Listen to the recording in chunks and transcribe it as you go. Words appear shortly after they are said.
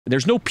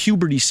There's no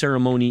puberty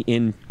ceremony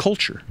in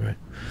culture. Right.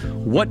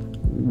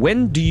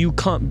 When do you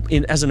come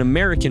in as an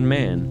American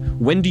man?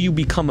 When do you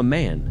become a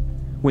man?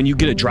 When you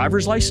get a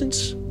driver's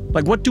license?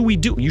 Like, what do we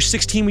do? You're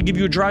 16, we give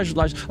you a driver's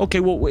license.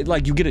 Okay, well,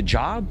 like, you get a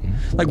job?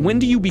 Like, when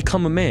do you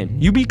become a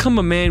man? You become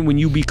a man when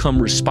you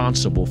become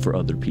responsible for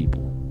other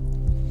people.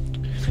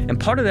 And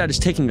part of that is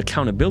taking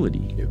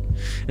accountability.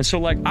 And so,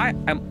 like,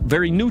 I'm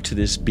very new to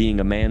this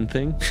being a man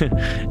thing,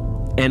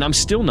 and I'm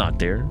still not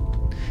there,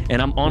 and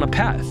I'm on a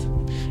path.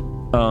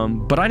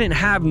 But I didn't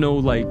have no,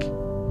 like,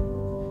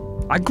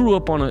 I grew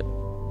up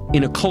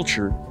in a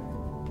culture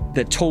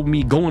that told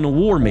me going to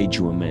war made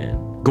you a man.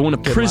 Going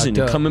to prison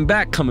and coming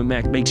back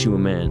makes you a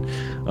man.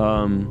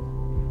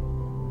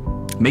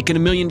 Making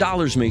 $1 million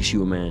makes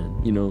you a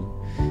man, you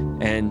know,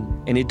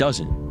 and it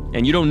doesn't.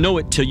 And you don't know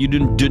it till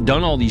you've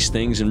done all these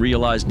things and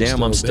realize,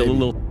 damn, I'm still a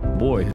little boy.